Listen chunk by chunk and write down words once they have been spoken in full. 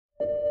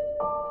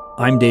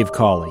I'm Dave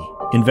Cawley,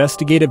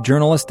 investigative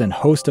journalist and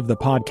host of the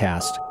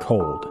podcast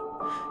Cold.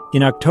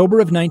 In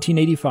October of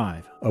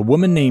 1985, a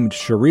woman named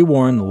Sheree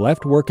Warren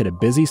left work at a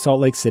busy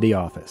Salt Lake City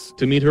office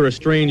to meet her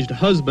estranged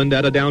husband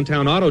at a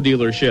downtown auto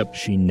dealership.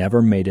 She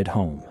never made it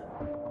home.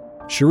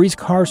 Sheree's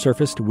car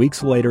surfaced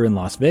weeks later in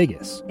Las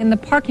Vegas. In the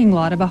parking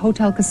lot of a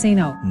hotel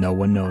casino. No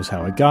one knows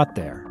how it got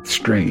there.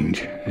 Strange.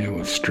 It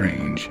was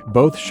strange.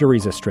 Both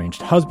Sheree's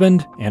estranged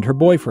husband and her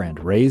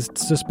boyfriend raised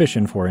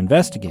suspicion for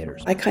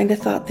investigators. I kind of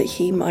thought that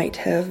he might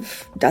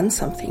have done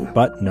something.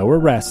 But no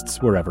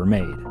arrests were ever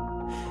made.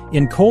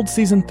 In Cold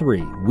Season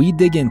 3, we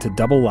dig into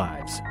double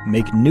lives,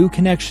 make new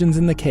connections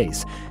in the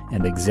case,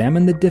 and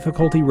examine the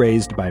difficulty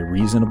raised by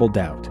reasonable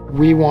doubt.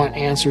 We want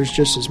answers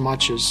just as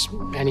much as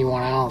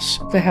anyone else.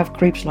 They have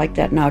creeps like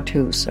that now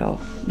too,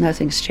 so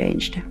nothing's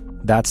changed.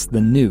 That's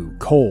the new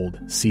Cold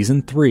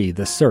Season 3,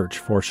 The Search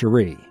for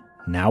Sheree,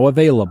 now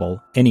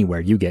available anywhere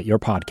you get your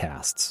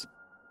podcasts.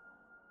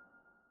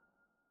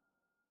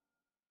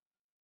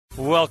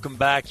 Welcome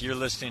back. You're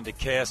listening to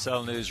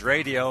KSL News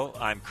Radio.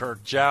 I'm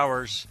Kirk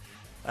Jowers.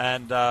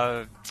 And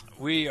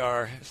we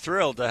are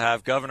thrilled to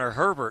have Governor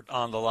Herbert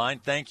on the line.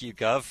 Thank you,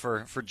 Gov,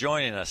 for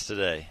joining us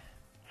today.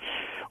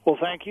 Well,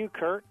 thank you,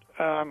 Kurt.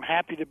 I'm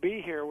happy to be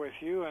here with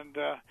you. And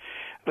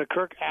the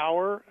Kirk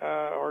hour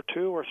or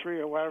two or three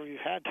or whatever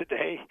you've had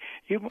today,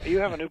 you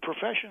have a new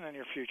profession in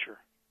your future.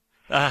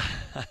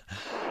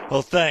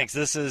 Well, thanks.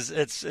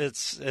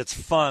 It's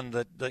fun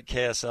that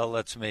KSL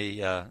lets me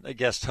a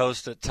guest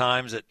host at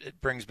times. It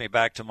brings me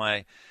back to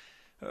my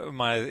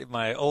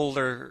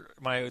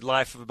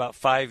life of about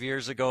 5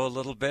 years ago a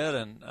little bit,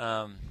 and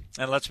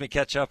lets me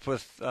catch up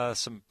with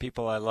some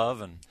people I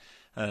love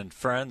and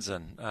friends,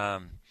 and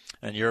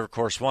you're of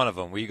course one of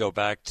them. We go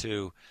back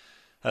to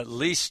at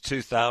least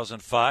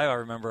 2005. I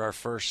remember our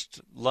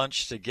first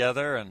lunch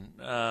together,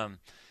 and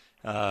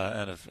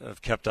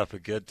have kept up a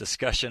good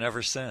discussion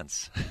ever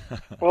since.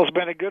 Well, it's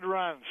been a good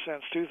run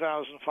since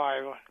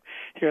 2005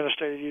 here in the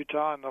state of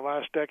Utah, and the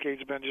last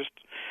decade's been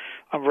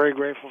I'm very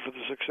grateful for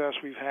the success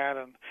we've had,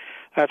 and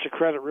that's a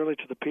credit really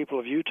to the people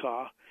of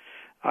Utah.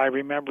 I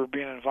remember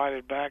being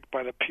invited back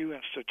by the Pew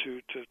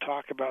Institute to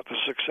talk about the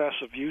success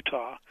of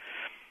Utah.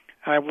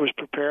 I was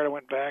prepared. I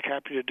went back,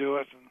 happy to do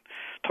it, and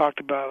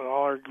talked about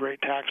all our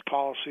great tax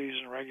policies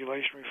and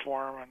regulation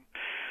reform and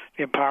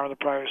the empowerment of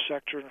the private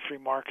sector and free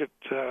market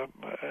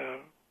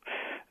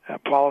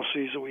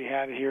policies that we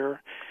had here.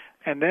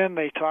 And then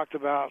they talked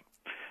about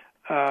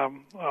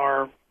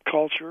our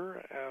culture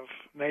of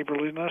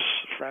neighborliness,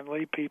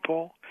 friendly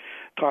people,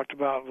 talked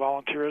about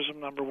volunteerism,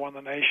 number one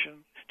in the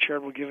nation,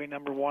 charitable giving,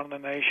 number one in the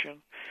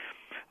nation.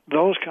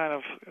 Those kind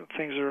of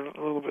things are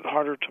a little bit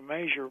harder to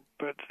measure,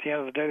 but at the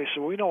end of the day, they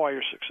said, we know why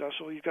you're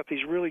successful. You've got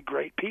these really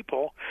great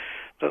people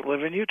that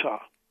live in Utah,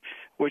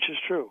 which is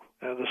true.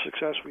 The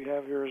success we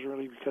have here is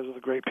really because of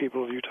the great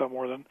people of Utah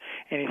more than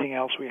anything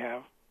else we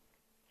have.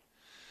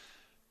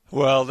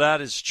 Well, that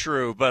is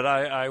true, but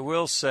I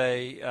will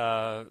say,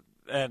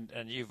 and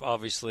you've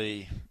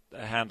obviously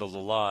handled a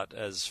lot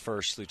as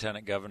first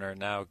lieutenant governor and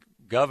now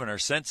governor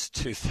since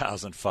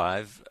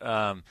 2005.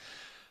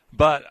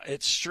 But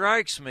it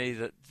strikes me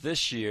that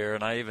this year,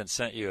 and I even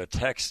sent you a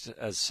text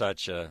as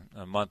such a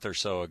month or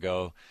so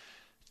ago,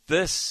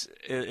 this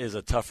is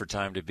a tougher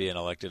time to be an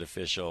elected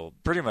official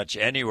pretty much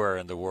anywhere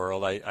in the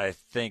world. I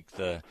think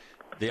the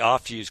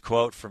oft-used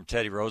quote from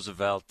Teddy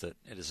Roosevelt that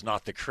it is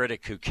not the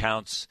critic who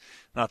counts,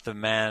 not the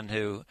man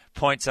who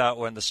points out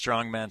when the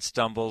strong man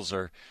stumbles,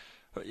 or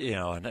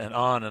and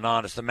on and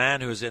on. It's the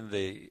man who's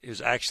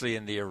actually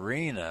in the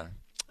arena.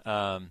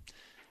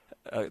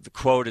 The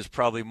quote is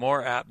probably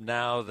more apt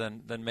now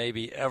than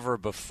maybe ever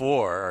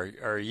before.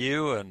 Are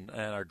you and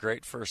our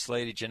great First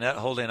Lady Jeanette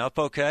holding up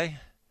okay?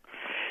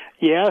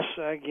 Yes,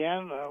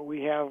 again,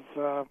 we have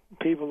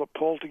people that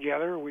pull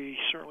together. We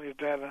certainly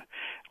have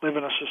live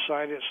in a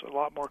society that's a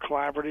lot more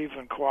collaborative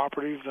and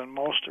cooperative than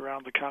most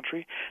around the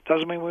country.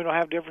 Doesn't mean we don't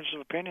have differences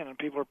of opinion, and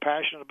people are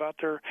passionate about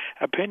their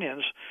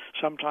opinions.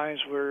 Sometimes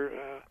we're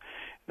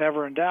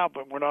never in doubt,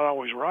 but we're not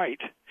always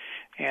right.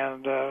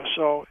 And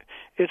so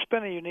it's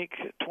been a unique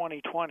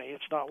 2020.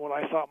 It's not what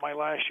I thought my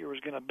last year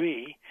was going to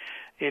be.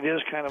 It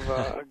is kind of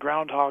a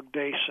Groundhog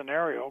Day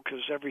scenario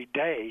because every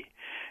day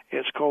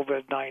it's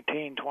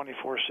COVID-19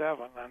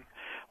 24/7, and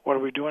what are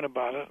we doing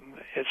about it? And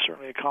it's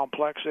certainly a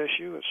complex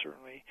issue. It's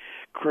certainly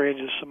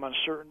created some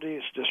uncertainty.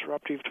 It's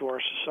disruptive to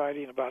our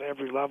society in about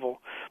every level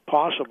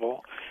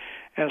possible.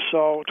 And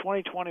so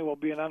 2020 will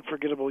be an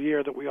unforgettable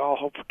year that we all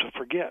hope to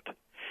forget.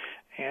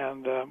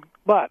 And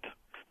but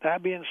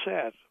that being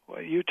said,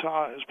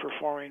 Utah is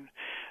performing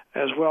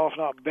as well, if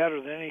not better,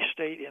 than any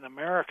state in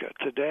America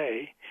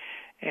today,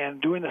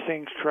 and doing the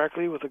things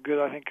correctly with a good,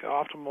 I think,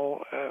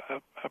 optimal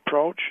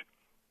approach.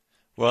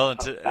 Well, and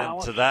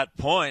to that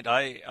point,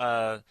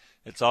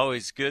 it's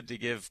always good to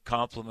give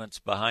compliments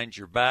behind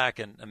your back.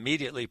 And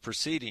immediately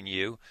preceding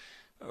you,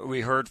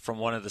 we heard from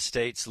one of the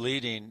state's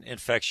leading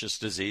infectious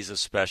diseases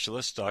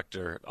specialists,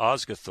 Dr.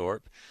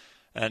 Osgathorpe,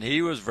 And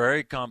he was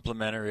very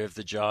complimentary of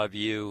the job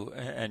you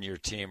and your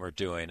team are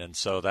doing. And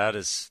so that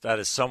is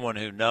someone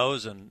who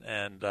knows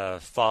and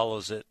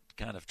follows it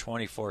kind of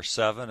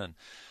 24/7.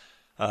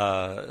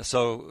 And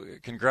so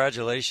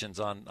congratulations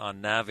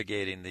on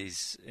navigating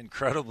these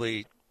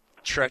incredibly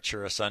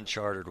treacherous,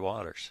 uncharted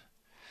waters.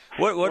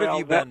 What have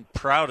you been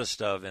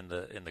proudest of in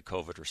the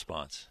COVID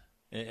response?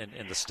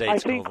 In the state's I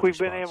think COVID we've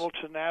been response? able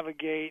to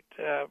navigate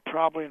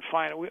probably and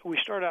find. We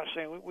start out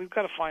saying we've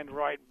got to find the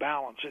right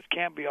balance. It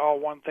can't be all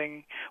one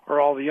thing or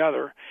all the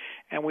other,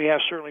 and we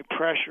have certainly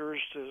pressures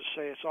to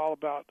say it's all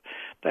about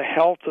the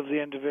health of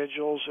the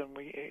individuals, and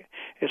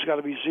it's got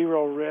to be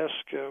zero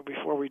risk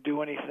before we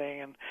do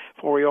anything and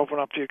before we open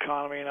up the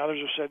economy. And others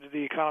have said that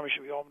the economy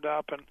should be opened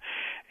up,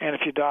 and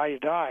if you die, you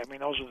die. I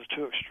mean, those are the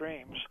two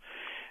extremes.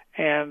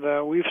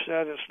 And we've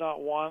said it's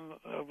not one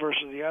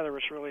versus the other.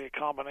 It's really a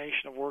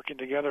combination of working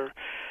together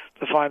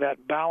to find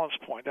that balance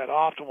point, that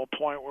optimal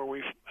point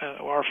where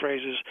our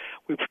phrase is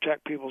we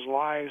protect people's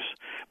lives,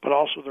 but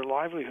also their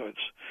livelihoods.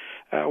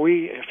 A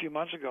few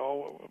months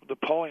ago, the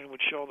polling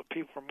would show that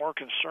people were more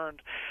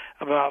concerned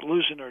about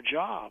losing their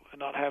job and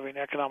not having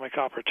economic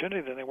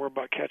opportunity than they were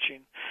about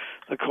catching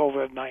the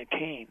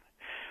COVID-19.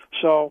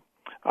 So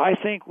I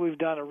think we've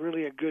done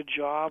a good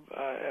job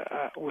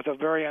with a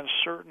very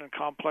uncertain and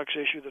complex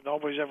issue that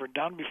nobody's ever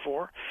done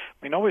before.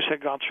 I mean, nobody's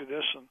had gone through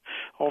this in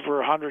over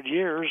 100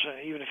 years,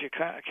 even if you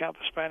count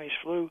the Spanish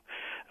flu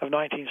of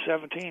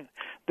 1917.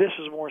 This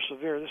is more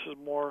severe. This is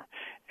more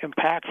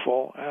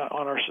impactful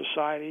on our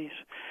societies,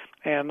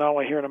 and not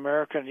only here in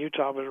America and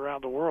Utah, but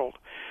around the world.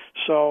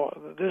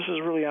 So this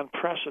is really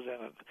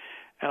unprecedented,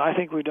 and I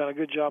think we've done a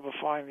good job of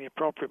finding the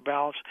appropriate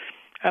balance.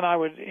 And I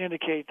would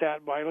indicate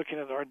that by looking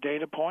at our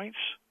data points.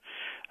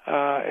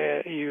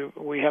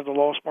 We have the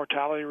lowest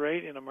mortality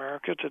rate in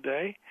America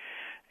today,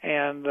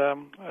 and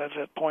that's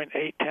at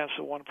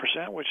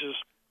 0.8%, which is,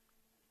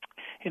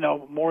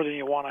 more than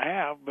you want to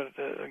have. But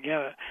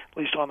again, at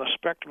least on the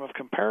spectrum of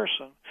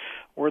comparison,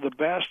 we're the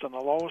best and the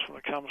lowest when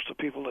it comes to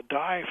people that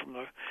die from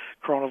the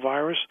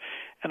coronavirus.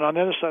 And on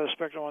the other side of the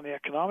spectrum, on the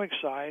economic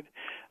side,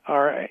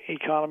 our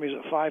economy is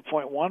at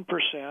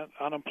 5.1%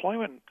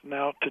 unemployment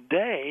now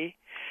today.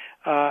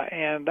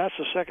 And that's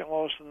the second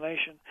lowest in the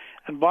nation.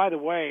 And by the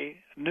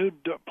way, new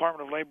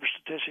Department of Labor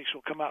statistics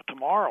will come out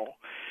tomorrow.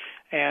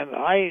 And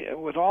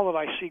with all that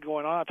I see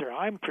going on out there,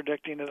 I'm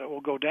predicting that it will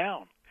go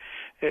down.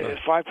 At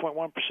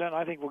 5.1%,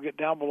 I think we'll get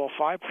down below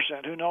 5%.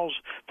 Who knows,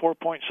 4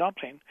 point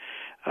something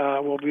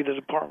will be the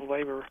Department of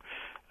Labor,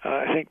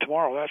 I think,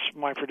 tomorrow. That's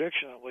my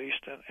prediction, at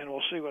least, and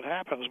we'll see what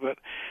happens. But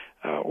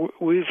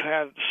we've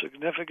had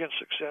significant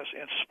success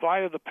in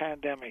spite of the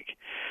pandemic.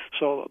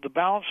 So the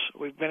balance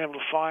we've been able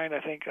to find, I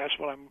think that's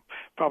what I'm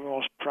probably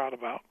most proud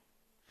about.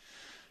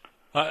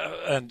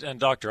 And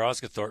Dr.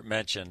 Osgathorpe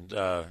mentioned,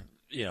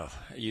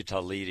 Utah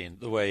leading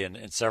the way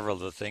in several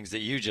of the things that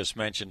you just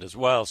mentioned as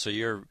well. So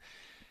you're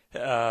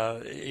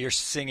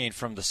singing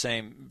from the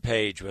same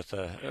page with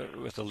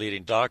a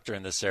leading doctor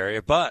in this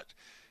area, but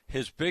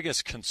his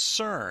biggest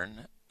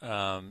concern,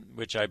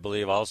 which I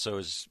believe also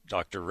is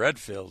Dr.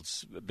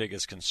 Redfield's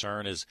biggest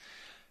concern, is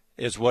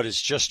what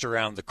is just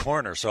around the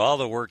corner. So all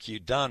the work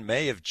you've done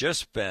may have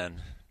just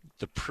been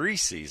the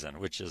preseason,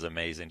 which is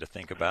amazing to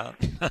think about.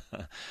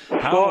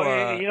 There's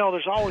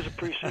always a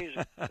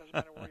preseason. It doesn't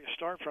matter where you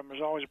start from.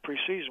 There's always a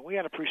preseason. We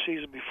had a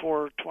preseason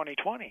before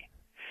 2020.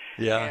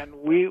 Yeah. And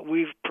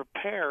we've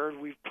prepared.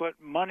 We've put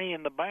money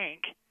in the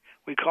bank.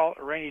 We call it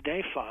a rainy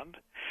day fund.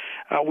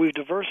 We've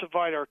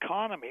diversified our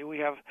economy. We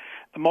have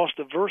the most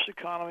diverse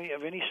economy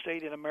of any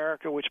state in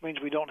America, which means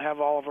we don't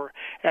have all of our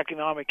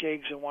economic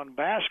eggs in one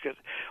basket,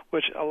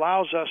 which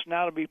allows us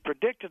now to be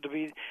predicted to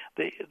be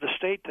the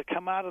state to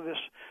come out of this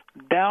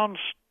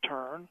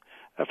downturn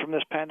from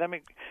this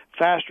pandemic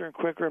faster and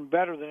quicker and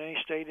better than any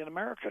state in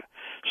America.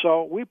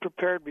 So we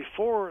prepared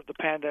before the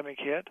pandemic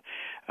hit.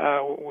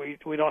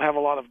 We don't have a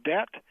lot of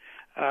debt.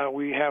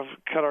 We have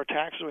cut our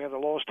taxes. We have the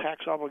lowest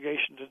tax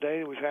obligation today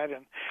that we've had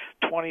in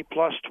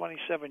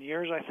 27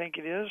 years, I think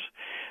it is,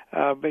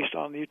 based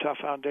on the Utah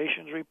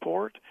Foundation's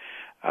report.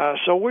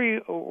 So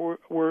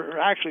we're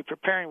actually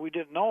preparing. We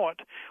didn't know it.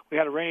 We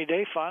had a rainy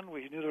day fund.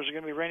 We knew there was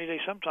going to be a rainy day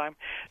sometime.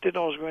 Didn't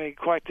know it was going to be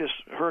quite this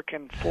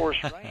hurricane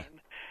force rain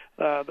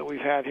that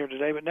we've had here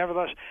today. But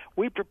nevertheless,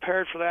 we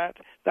prepared for that.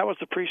 That was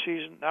the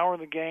preseason. Now we're in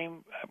the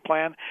game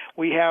plan.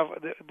 We have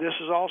this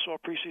is also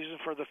a preseason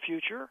for the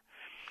future.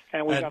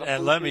 And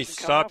let me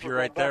stop you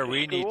right there.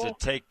 We need to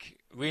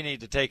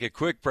take a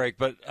quick break,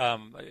 but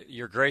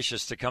you're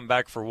gracious to come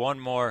back for one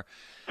more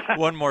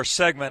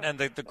segment. And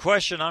the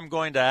question I'm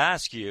going to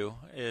ask you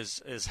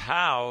is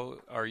how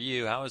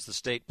is the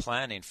state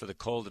planning for the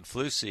cold and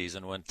flu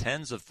season when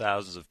tens of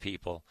thousands of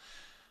people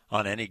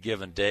on any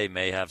given day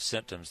may have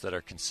symptoms that are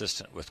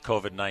consistent with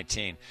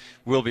COVID-19.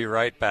 We'll be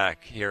right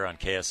back here on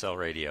KSL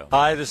Radio.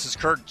 Hi, this is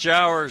Kirk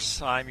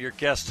Jowers. I'm your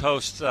guest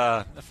host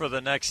for the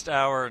next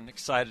hour and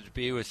excited to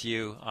be with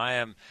you. I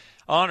am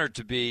honored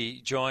to be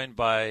joined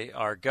by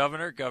our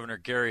governor, Governor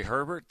Gary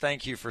Herbert.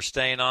 Thank you for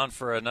staying on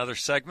for another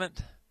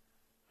segment.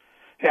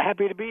 Yeah,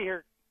 happy to be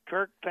here,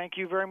 Kirk. Thank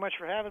you very much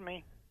for having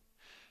me.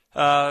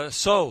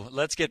 So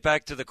let's get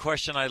back to the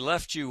question I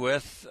left you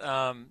with.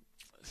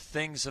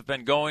 Things have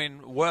been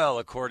going well,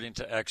 according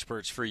to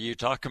experts, for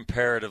Utah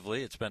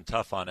comparatively. It's been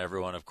tough on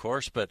everyone, of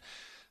course, but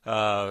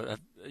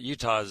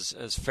Utah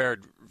has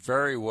fared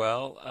very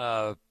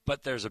well.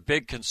 But there's a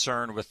big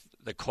concern with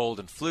the cold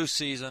and flu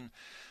season.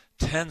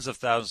 Tens of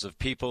thousands of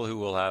people who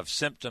will have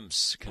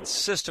symptoms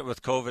consistent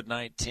with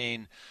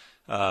COVID-19.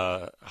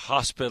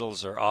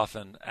 Hospitals are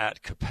often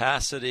at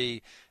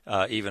capacity,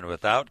 even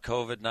without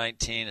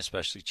COVID-19,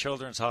 especially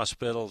children's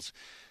hospitals.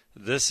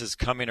 This is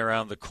coming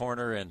around the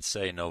corner in,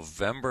 say,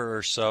 November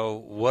or so.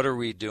 What are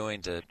we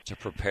doing to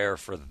prepare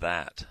for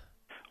that?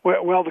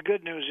 Well, the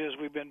good news is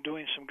we've been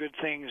doing some good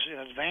things in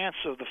advance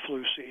of the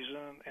flu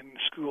season and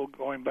school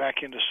going back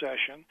into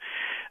session.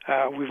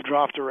 We've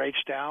dropped the rates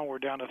down. We're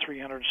down to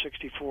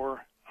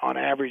 364 on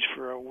average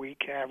for a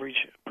week,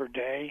 average per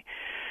day.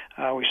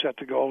 We set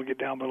the goal to get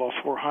down below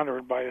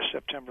 400 by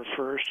September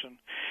 1st, and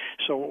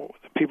so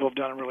people have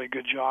done a really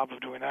good job of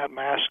doing that.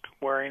 Mask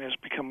wearing has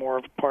become more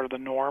of a part of the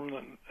norm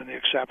than the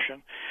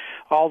exception.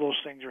 All those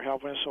things are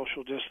helping us,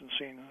 social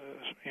distancing,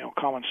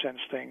 common sense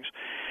things.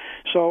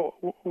 So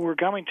we're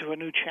coming to a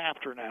new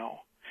chapter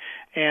now.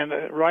 And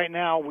right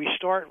now, we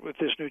start with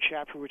this new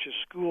chapter, which is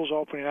schools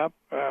opening up.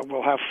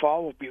 We'll have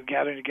fall. We'll be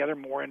gathering together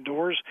more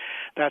indoors.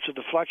 That's a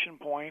deflection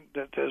point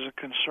that is a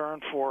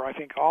concern for, I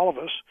think, all of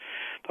us.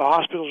 The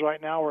hospitals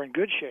right now are in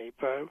good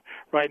shape.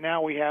 Right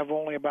now, we have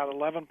only about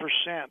 11%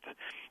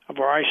 of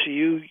our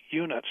ICU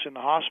units in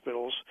the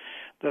hospitals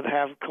that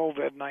have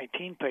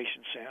COVID-19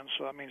 patients in.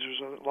 So that means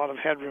there's a lot of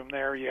headroom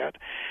there yet.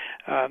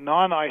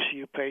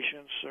 Non-ICU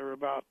patients are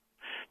about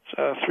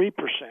 3%.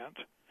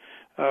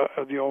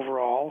 Of the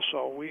overall,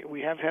 so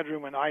we have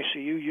headroom in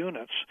ICU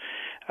units,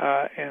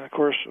 and of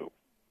course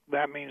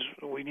that means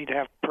we need to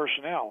have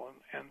personnel,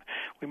 and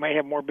we may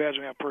have more beds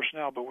than we have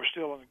personnel, but we're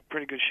still in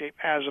pretty good shape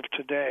as of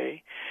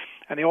today.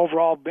 And the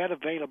overall bed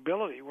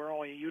availability, we're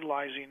only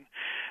utilizing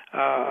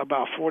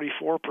about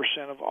 44%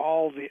 of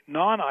all the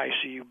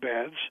non-ICU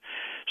beds,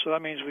 so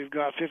that means we've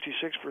got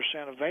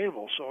 56%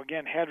 available. So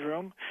again,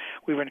 headroom.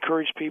 We've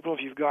encouraged people,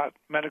 if you've got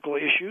medical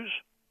issues,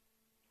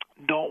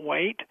 don't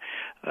wait.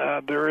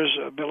 There is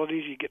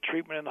abilities. You get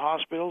treatment in the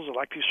hospitals.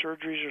 Elective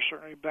surgeries are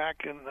certainly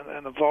back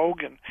in the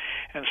vogue,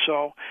 and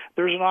so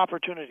there's an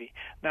opportunity.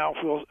 Now,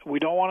 if we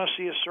don't want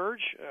to see a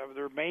surge.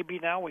 There may be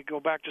now. We go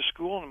back to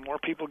school and more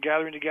people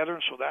gathering together,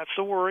 and so that's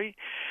the worry.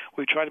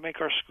 We try to make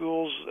our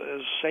schools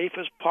as safe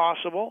as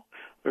possible.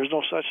 There's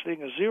no such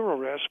thing as zero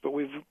risk, but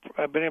we've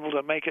been able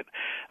to make it,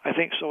 I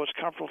think, so it's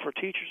comfortable for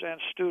teachers and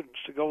students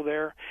to go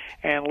there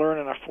and learn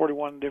in our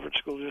 41 different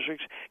school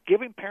districts,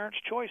 giving parents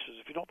choices.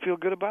 If you don't feel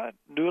good about it,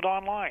 do it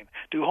online,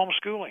 do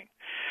homeschooling.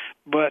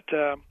 But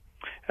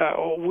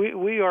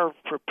we are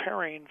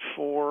preparing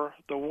for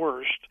the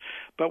worst,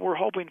 but we're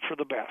hoping for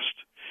the best.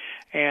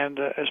 And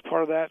as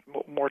part of that,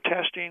 more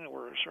testing.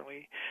 We're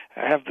certainly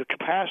have the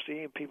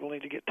capacity, and people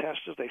need to get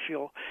tested. They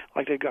feel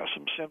like they've got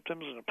some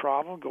symptoms and a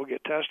problem, go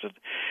get tested.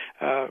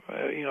 About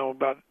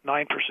 9%,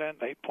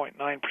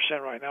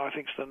 8.9% right now, I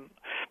think, is the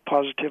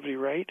positivity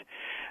rate.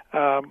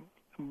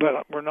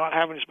 But we're not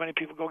having as many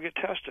people go get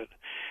tested.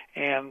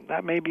 And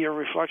that may be a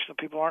reflection that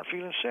people aren't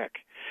feeling sick.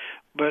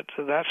 But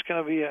that's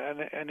going to be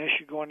an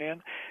issue going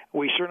in.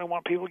 We certainly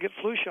want people to get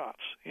flu shots.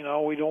 We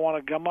don't want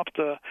to gum up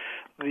the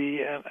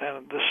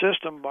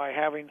system by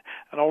having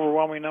an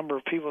overwhelming number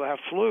of people that have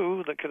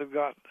flu that could have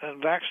got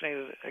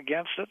vaccinated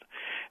against it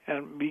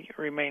and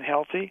remain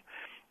healthy.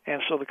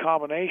 And so the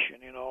combination,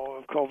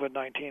 of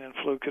COVID-19 and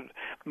flu could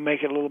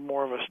make it a little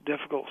more of a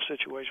difficult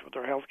situation with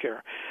our health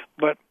care.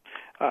 But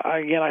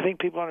again, I think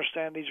people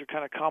understand these are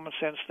kind of common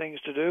sense things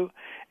to do,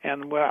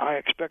 and I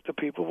expect the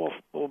people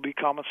will be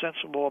common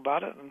sensible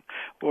about it, and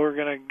we're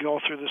going to go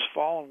through this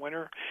fall and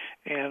winter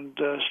and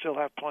still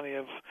have plenty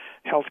of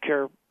health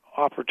care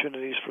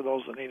opportunities for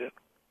those that need it.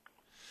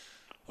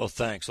 Well,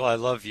 thanks. Well, I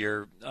love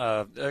your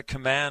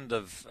command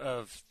of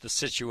the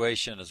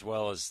situation as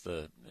well as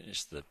the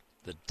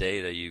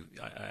data.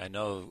 I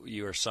know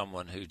you are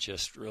someone who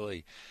just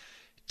really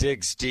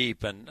digs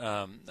deep, and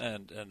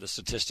the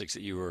statistics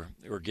that you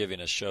were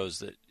giving us shows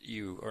that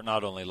you are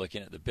not only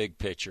looking at the big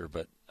picture,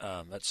 but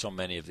at so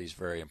many of these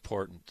very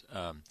important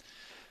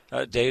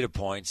data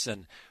points.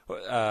 And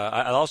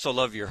I also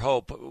love your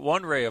hope.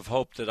 One ray of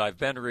hope that I've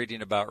been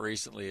reading about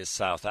recently is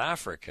South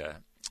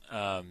Africa.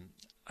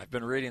 I've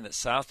been reading that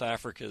South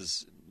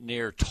Africa's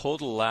near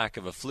total lack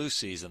of a flu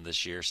season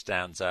this year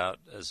stands out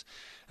as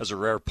a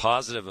rare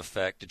positive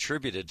effect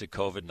attributed to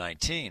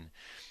COVID-19.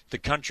 The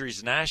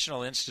country's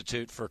National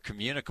Institute for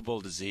Communicable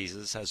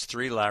Diseases has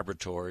 3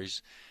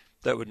 laboratories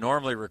that would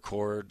normally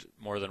record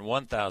more than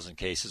 1,000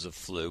 cases of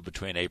flu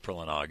between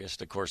April and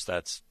August. Of course,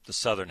 that's the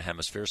southern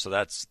hemisphere, so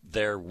that's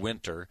their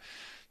winter.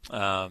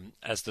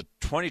 As the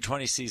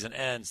 2020 season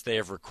ends, they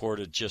have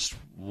recorded just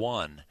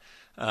 1.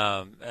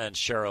 And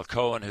Cheryl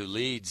Cohen, who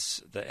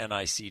leads the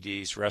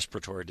NICD's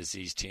respiratory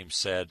disease team,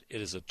 said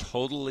it is a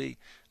totally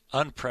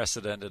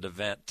unprecedented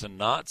event to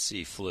not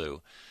see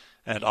flu.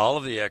 And all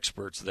of the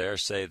experts there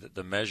say that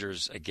the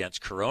measures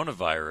against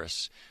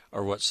coronavirus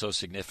are what so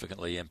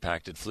significantly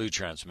impacted flu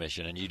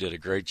transmission. And you did a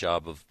great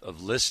job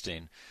of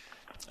listing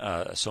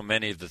so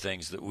many of the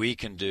things that we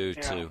can do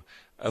to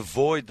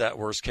avoid that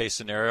worst-case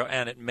scenario.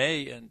 And it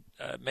may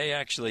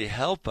actually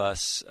help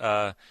us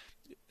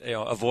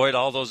avoid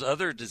all those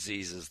other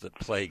diseases that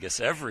plague us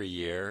every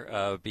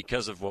year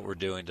because of what we're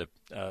doing to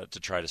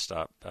try to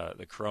stop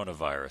the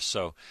coronavirus.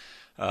 So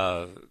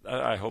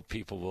I hope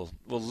people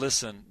will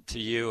listen to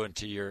you and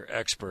to your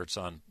experts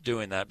on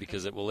doing that,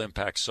 because it will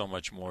impact so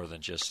much more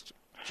than just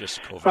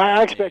COVID-19.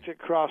 I expect it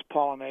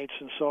cross-pollinates,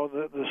 and so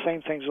the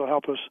same things will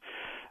help us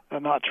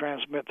not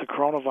transmit the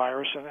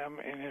coronavirus.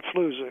 And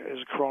flu is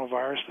a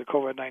coronavirus. The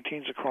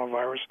COVID-19 is a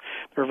coronavirus.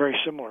 They're very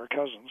similar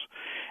cousins.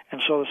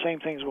 And so the same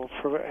things will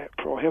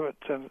prohibit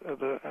and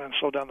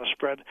slow down the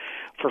spread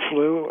for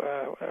flu.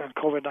 And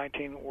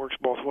COVID-19 works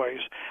both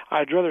ways.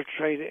 I'd rather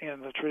trade in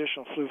the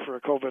traditional flu for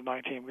a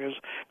COVID-19, because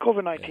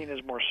COVID-19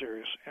 is more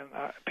serious. And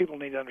people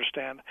need to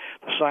understand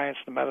the science,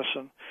 the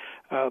medicine.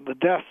 The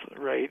death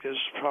rate is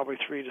probably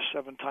 3 to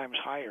 7 times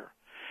higher.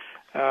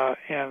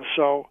 And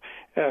so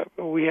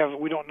we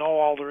don't know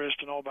all there is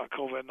to know about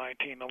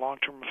COVID-19, the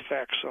long-term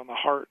effects on the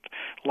heart,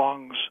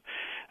 lungs,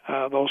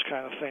 those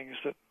kind of things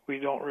that we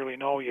don't really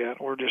know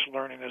yet. We're just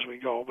learning as we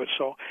go. But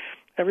so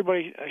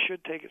everybody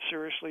should take it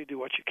seriously, do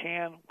what you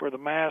can, wear the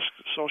mask,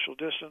 social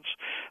distance,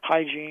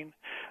 hygiene,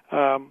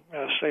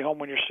 stay home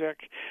when you're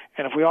sick.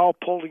 And if we all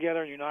pull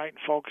together and unite and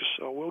focus,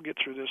 we'll get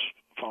through this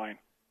fine.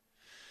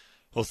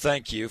 Well,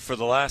 thank you. For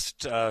the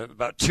last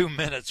about 2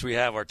 minutes we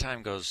have, our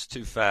time goes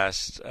too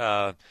fast.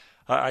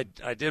 I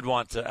did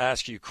want to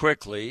ask you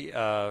quickly,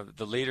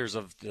 the leaders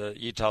of the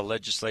Utah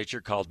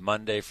legislature called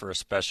Monday for a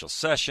special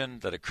session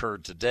that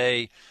occurred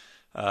today.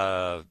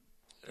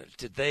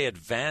 Did they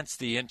advance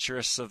the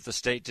interests of the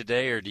state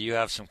today, or do you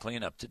have some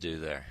cleanup to do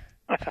there?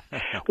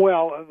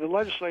 Well, the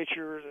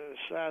legislature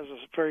has a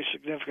very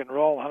significant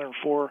role.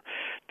 104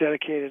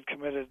 dedicated,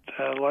 committed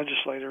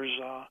legislators,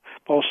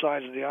 both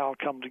sides of the aisle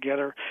come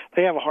together.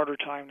 They have a harder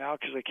time now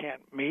because they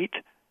can't meet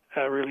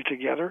really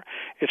together.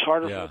 It's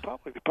harder for the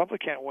public. The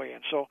public can't weigh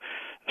in. So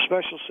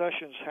special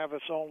sessions have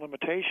its own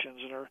limitations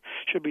and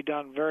should be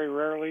done very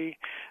rarely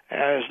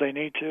as they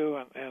need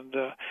to, and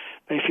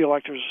they feel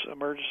like there's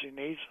emergency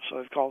needs, so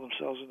they've called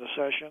themselves into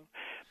session.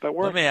 But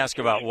let me ask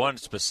about one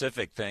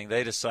specific thing.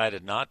 They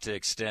decided not to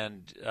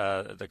extend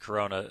the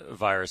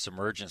coronavirus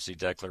emergency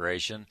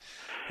declaration.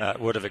 It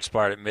would have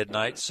expired at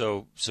midnight.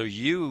 So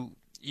you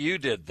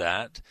did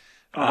that.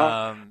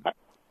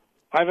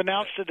 I've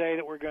announced today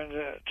that we're going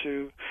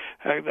to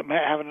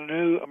have a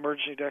new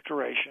emergency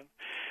declaration.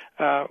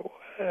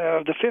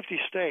 Of the 50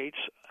 states,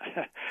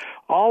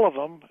 all of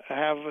them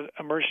have an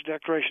emergency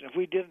declaration. If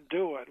we didn't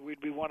do it,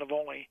 we'd be one of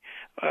only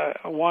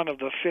one of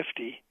the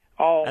 50.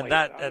 And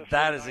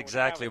that is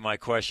exactly my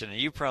question, and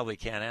you probably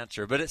can't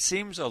answer, but it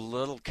seems a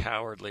little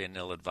cowardly and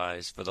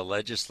ill-advised for the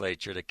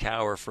legislature to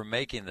cower from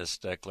making this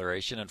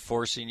declaration and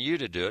forcing you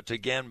to do it, to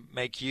again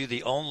make you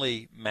the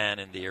only man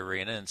in the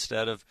arena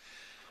instead of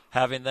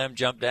having them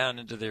jump down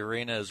into the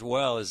arena as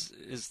well.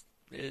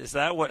 Is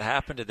that what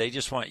happened? Did they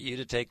just want you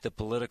to take the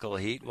political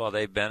heat while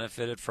they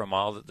benefited from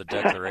all that the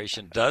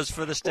declaration does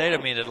for the state?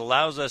 I mean, it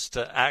allows us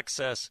to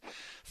access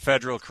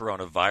federal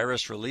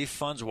coronavirus relief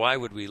funds. Why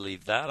would we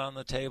leave that on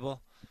the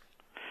table?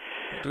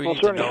 Well,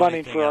 certainly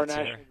funding for our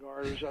National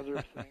Guard, there's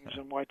other things,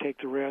 and why take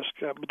the risk?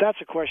 But that's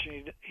a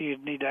question you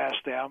need to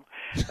ask them.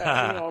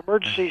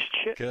 Emergencies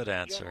generally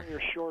are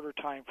a shorter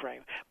time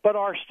frame. But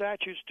our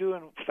statutes do,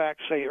 in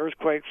fact, say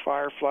earthquake,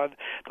 fire, flood,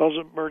 those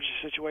emergency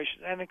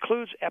situations, and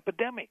includes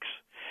epidemics.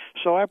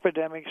 So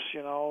epidemics,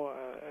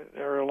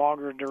 are a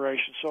longer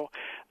duration. So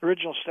the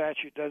original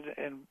statute doesn't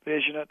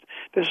envision it.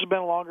 This has been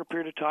a longer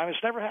period of time. It's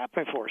never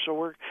happened before. So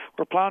we're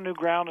plowing new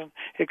ground, and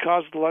it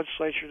caused the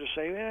legislature to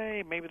say,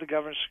 hey, maybe the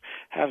governor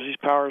has these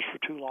powers for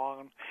too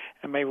long,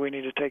 and maybe we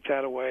need to take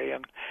that away.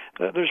 And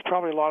there's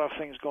probably a lot of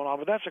things going on,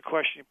 but that's a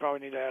question you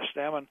probably need to ask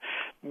them. And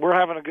we're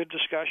having a good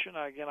discussion.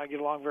 Again, I get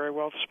along very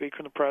well with the Speaker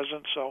and the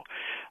President, so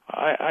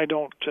I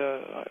don't.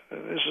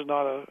 This is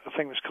not a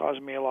thing that's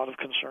causing me a lot of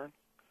concern.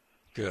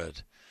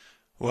 Good.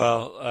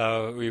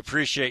 Well, we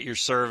appreciate your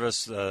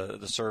service,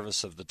 the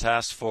service of the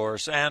task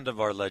force and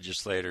of our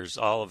legislators,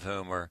 all of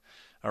whom are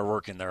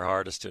working their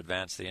hardest to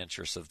advance the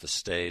interests of the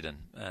state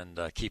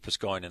and keep us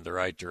going in the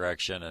right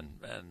direction,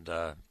 and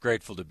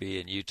grateful to be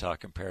in Utah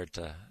compared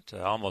to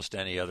almost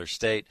any other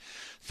state.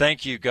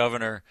 Thank you,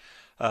 Governor,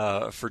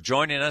 for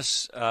joining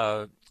us.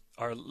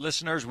 Our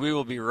listeners, we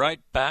will be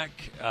right back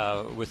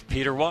with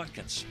Peter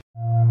Watkins.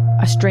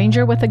 A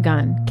stranger with a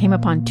gun came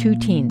upon 2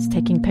 teens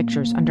taking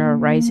pictures under a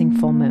rising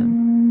full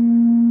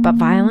moon. But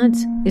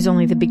violence is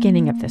only the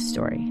beginning of this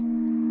story.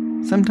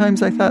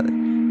 Sometimes I thought,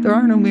 there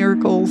are no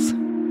miracles.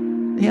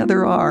 Yeah,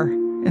 there are,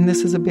 and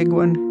this is a big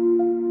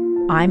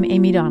one. I'm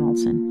Amy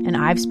Donaldson, and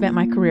I've spent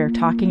my career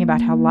talking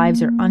about how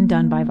lives are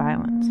undone by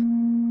violence.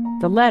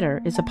 The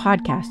Letter is a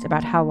podcast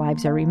about how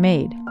lives are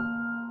remade.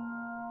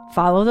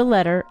 Follow The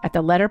Letter at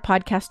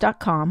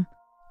theletterpodcast.com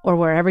or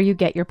wherever you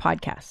get your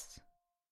podcasts.